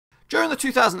During the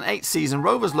 2008 season,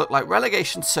 Rovers looked like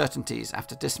relegation certainties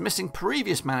after dismissing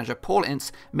previous manager Paul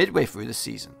Ince midway through the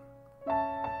season.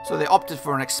 So they opted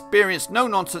for an experienced,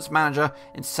 no-nonsense manager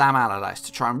in Sam Allardyce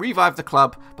to try and revive the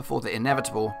club before the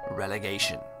inevitable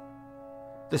relegation.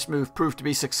 This move proved to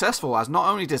be successful, as not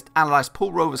only did Allardyce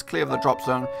pull Rovers clear of the drop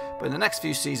zone, but in the next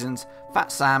few seasons,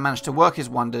 Fat Sam managed to work his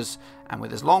wonders, and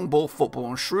with his long ball football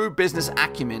and shrewd business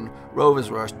acumen,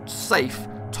 Rovers were a safe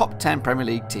top 10 Premier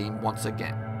League team once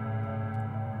again.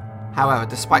 However,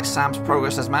 despite Sam's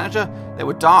progress as manager, there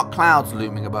were dark clouds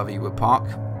looming above Ewood Park.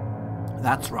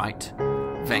 That's right,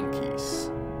 Venky's.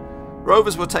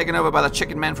 Rovers were taken over by the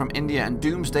chicken men from India, and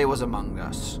doomsday was among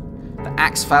us. The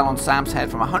axe fell on Sam's head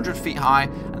from 100 feet high,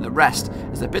 and the rest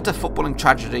is a bitter footballing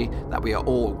tragedy that we are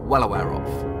all well aware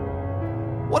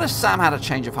of. What if Sam had a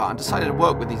change of heart and decided to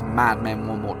work with these madmen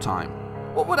one more time?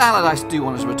 What would Allardyce do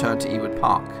on his return to Ewood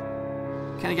Park?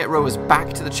 Can he get Rovers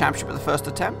back to the Championship at the first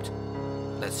attempt?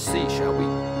 Let's see, shall we?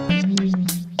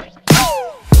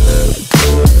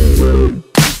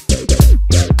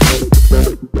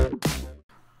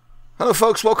 Hello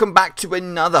folks, welcome back to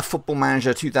another Football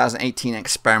Manager 2018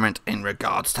 experiment in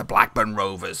regards to Blackburn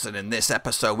Rovers. And in this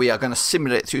episode we are going to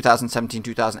simulate the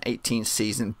 2017-2018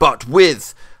 season, but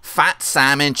with Fat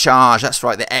Sam in charge. That's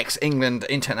right, the ex-England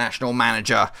international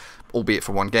manager, albeit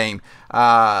for one game,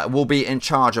 will be in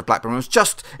charge of Blackburn Rovers.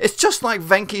 It's just like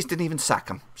Venky's didn't even sack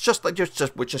him. It's just like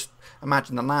we just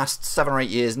imagine the last 7 or 8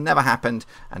 years never happened,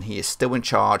 and he is still in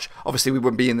charge. Obviously, we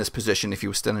wouldn't be in this position if he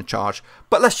was still in charge,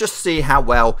 but let's just see how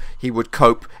well he would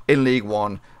cope in League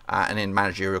One and in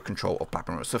managerial control of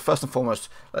Blackburn Rovers. So first and foremost,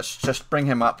 let's just bring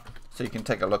him up so you can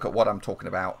take a look at what I'm talking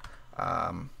about.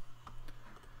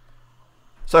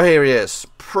 So here he is.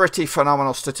 Pretty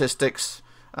phenomenal statistics,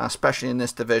 especially in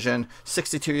this division.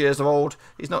 62 years old.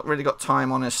 He's not really got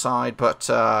time on his side, but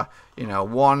you know,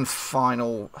 one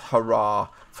final hurrah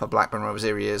for Blackburn Rovers.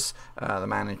 Here he is, the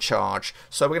man in charge.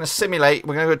 So we're going to simulate.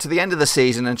 We're going to go to the end of the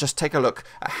season and just take a look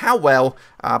at how well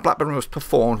Blackburn Rovers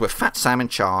performed with Fat Sam in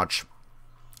charge,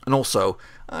 and also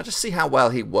just see how well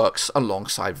he works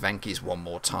alongside Venky's one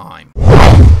more time.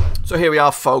 So here we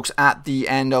are, folks, at the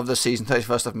end of the season,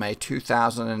 31st of May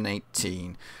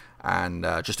 2018. And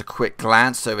just a quick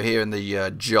glance over here in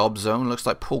the job zone. Looks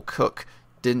like Paul Cook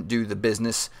didn't do the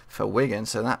business for Wigan,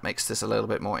 so that makes this a little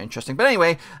bit more interesting. But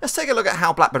anyway, let's take a look at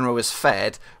how Blackburn Rovers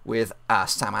fared with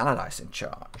Sam Allardyce in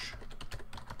charge.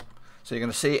 So you're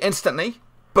going to see instantly,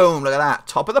 boom, look at that,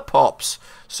 top of the pops.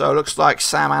 So it looks like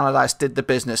Sam Allardyce did the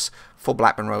business for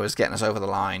Blackburn Rovers, getting us over the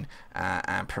line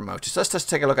and promoted. So let's just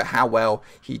take a look at how well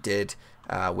he did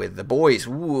with the boys.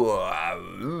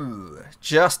 Whoa,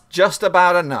 just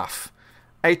about enough.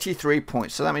 83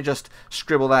 points. So let me just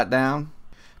scribble that down.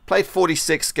 Played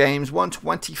 46 games, won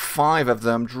 25 of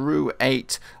them, drew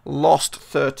 8, lost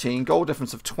 13, goal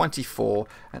difference of 24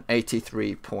 and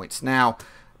 83 points. Now,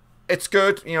 it's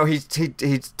good, you know, he's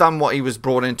done what he was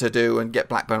brought in to do and get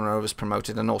Blackburn Rovers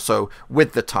promoted, and also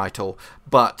with the title,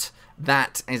 but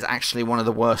that is actually one of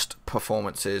the worst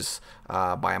performances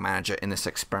by a manager in this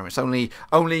experiment. The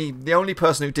only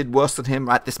person who did worse than him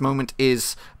at this moment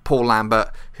is Paul Lambert,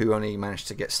 who only managed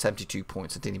to get 72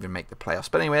 points and didn't even make the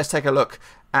playoffs. But anyway, let's take a look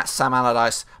at Sam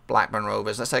Allardyce, Blackburn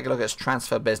Rovers. Let's take a look at his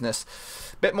transfer business.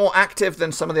 A bit more active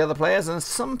than some of the other players, and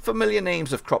some familiar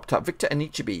names have cropped up. Victor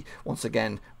Anichebe, once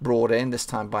again brought in, this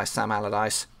time by Sam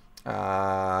Allardyce.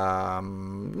 Not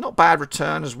bad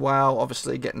return as well,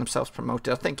 obviously getting themselves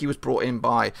promoted. I think he was brought in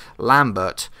by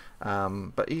Lambert,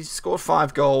 but he's scored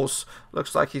 5 goals.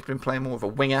 Looks like he's been playing more of a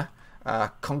winger.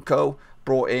 Conco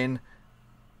brought in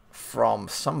from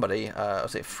somebody,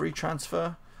 was it free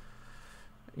transfer?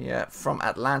 Yeah, from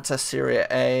Atlanta, Serie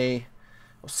A,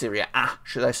 or Serie A,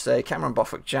 should I say. Cameron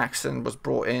Boffett-Jackson was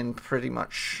brought in, pretty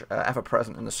much ever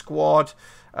present in the squad.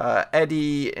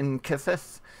 Eddie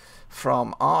Nketiah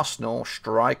from Arsenal,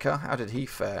 striker. How did he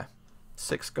fare?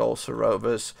 6 goals for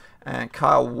Rovers. And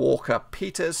Kyle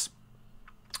Walker-Peters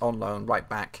on loan, right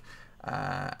back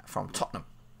from Tottenham.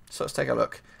 So let's take a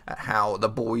look at how the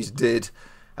boys did.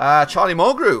 Charlie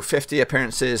Mulgrew, 50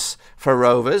 appearances for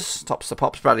Rovers. Tops the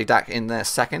pops. Bradley Dack in there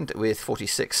second with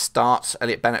 46 starts.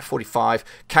 Elliot Bennett, 45.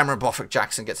 Cameron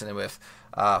Boffett-Jackson gets in there with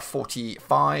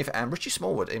 45. And Richie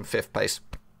Smallwood in 5th place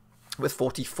with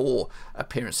 44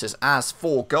 appearances as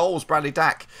 4 goals. Bradley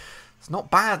Dack, it's not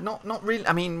bad. Not really.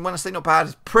 I mean, when I say not bad,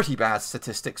 it's pretty bad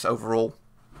statistics overall.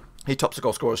 He tops the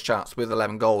goal scorers charts with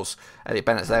 11 goals. Elliot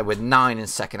Bennett's there with 9 in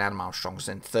second. Adam Armstrong's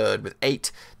in third with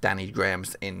 8. Danny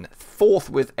Graham's in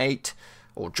fourth with 8.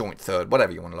 Or joint third,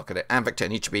 whatever you want to look at it. And Victor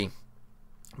Anichebe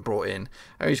brought in.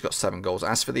 Oh, he's got 7 goals.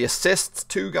 As for the assists,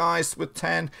 2 guys with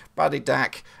 10, Bradley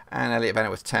Dack and Elliot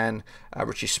Bennett with 10,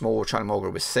 Richie Small, Tony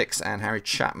Mowbray with 6, and Harry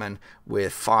Chapman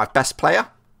with 5. Best player,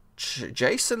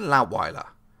 Jason Lautweiler.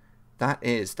 That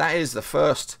is the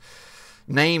first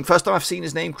time I've seen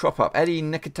his name crop up. Eddie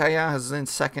Nketiah is in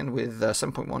second with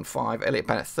 7.15. Elliot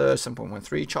Bennett third,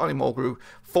 7.13. Charlie Mulgrew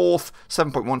fourth,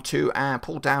 7.12. And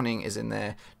Paul Downing is in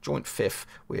there, joint fifth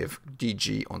with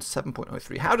DG on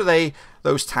 7.03. How do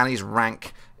those tallies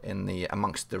rank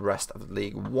amongst the rest of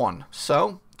League One?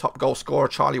 So, top goal scorer,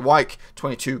 Charlie Wyke,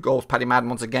 22 goals. Paddy Madden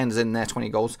once again is in there, 20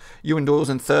 goals. Ewan Doyle's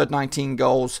in third, 19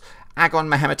 goals. Agon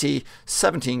Mehmeti,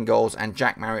 17 goals, and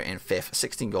Jack Marriott in 5th,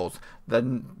 16 goals. The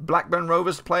Blackburn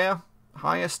Rovers player,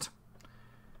 highest.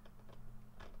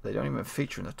 They don't even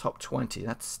feature in the top 20.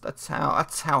 That's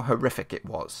how horrific it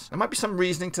was. There might be some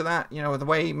reasoning to that, you know,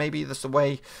 maybe that's the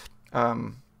way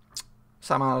Sam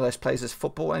Allardyce plays his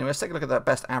football. Anyway, let's take a look at that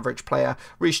best average player.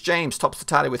 Reece James tops the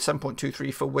tally with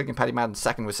 7.23 for Wigan. Paddy Madden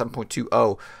second with 7.20.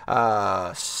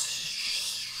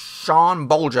 Sean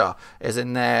Bolger is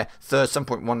in there, third,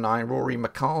 7.19. Rory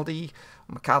McCardle,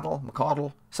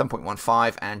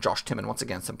 7.15. And Josh Timmon, once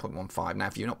again, 7.15. Now,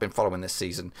 if you've not been following this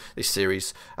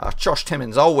series, Josh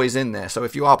Timmon's always in there. So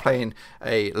if you are playing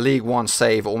a League One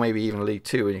save, or maybe even League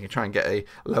Two, and you can try and get a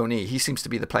loanee, he seems to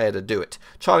be the player to do it.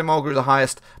 Charlie Mulgrew, the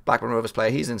highest Blackburn Rovers player.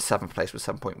 He's in 7th place with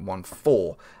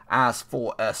 7.14. As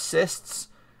for assists,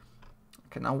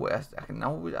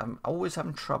 I'm always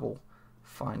having trouble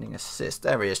finding assists.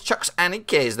 There he is. Chucks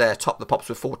Anike is there, top the pops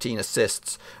with 14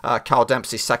 assists. Carl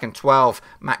Dempsey second, 12.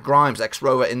 Matt Grimes,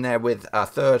 ex-Rover, in there with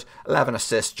third, 11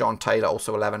 assists. John Taylor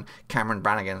also 11. Cameron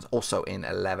Brannigan is also in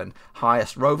 11.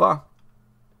 Highest Rover,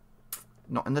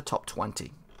 not in the top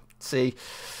 20. See,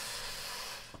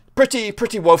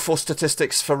 pretty woeful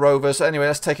statistics for Rovers. Anyway,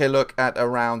 let's take a look at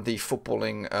around the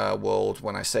footballing world.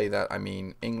 When I say that, I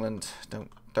mean England.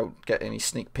 Don't get any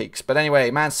sneak peeks. But anyway,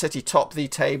 Man City top the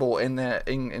table in the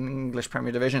English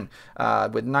Premier Division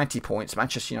with 90 points.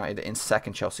 Manchester United in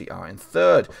second. Chelsea are in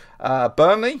third.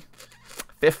 Burnley,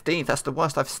 15th. That's the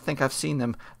worst I think I've seen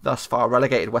them thus far.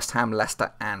 Relegated West Ham,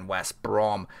 Leicester, and West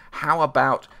Brom. How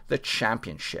about the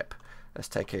Championship? Let's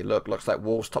take a look. Looks like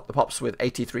Wolves top the pops with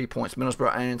 83 points.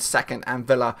 Middlesbrough are in second, and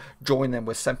Villa join them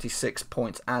with 76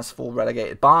 points. As for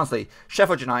relegated Barnsley,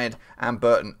 Sheffield United and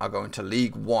Burton are going to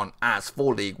League One. As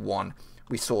for League One,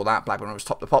 we saw that Blackburn Rovers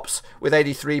top the pops with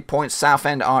 83 points.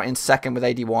 Southend are in second with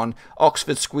 81.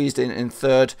 Oxford squeezed in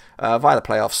third via the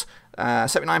playoffs.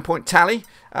 79-point tally.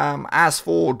 As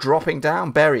for dropping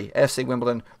down, Bury, FC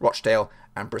Wimbledon, Rochdale,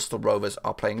 and Bristol Rovers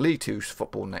are playing League Two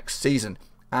football next season.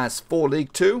 As for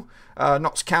League Two,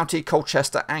 Notts County,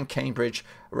 Colchester, and Cambridge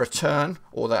return,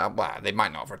 or they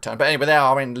might not have returned, but anyway, they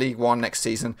are in League One next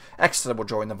season. Exeter will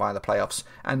join them via the playoffs,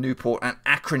 and Newport and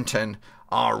Accrington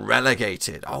are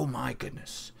relegated. Oh my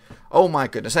goodness. Oh my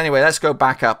goodness. Anyway, let's go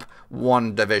back up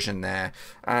one division there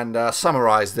and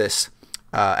summarise this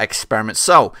experiment.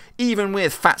 So, even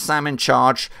with Fat Sam in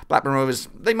charge, Blackburn Rovers,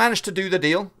 they managed to do the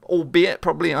deal, albeit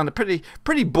probably on a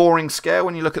pretty boring scale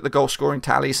when you look at the goal scoring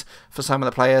tallies for some of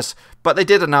the players, but they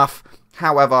did enough.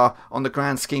 However, on the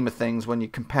grand scheme of things, when you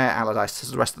compare Allardyce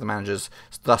to the rest of the managers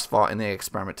thus far in the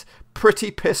experiment,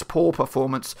 pretty piss poor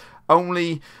performance.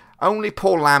 Only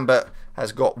Paul Lambert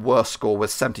has got worse score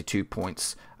with 72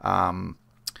 points.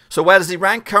 So where does he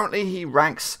rank? Currently he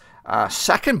ranks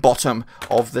second bottom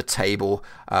of the table.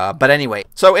 But anyway,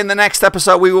 so in the next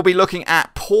episode we will be looking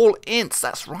at Paul Ince.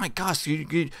 That's right, guys. Do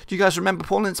you guys remember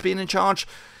Paul Ince being in charge?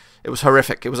 It was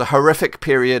horrific. It was a horrific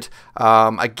period.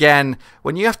 Again,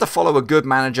 when you have to follow a good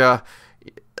manager,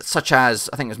 such as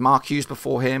I think it was Mark Hughes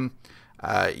before him,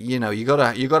 you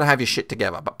gotta have your shit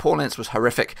together. But Paul Ince was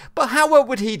horrific. But how well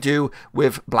would he do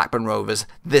with Blackburn Rovers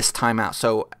this time out?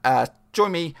 So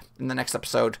join me in the next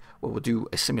episode where we'll do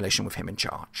a simulation with him in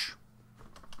charge.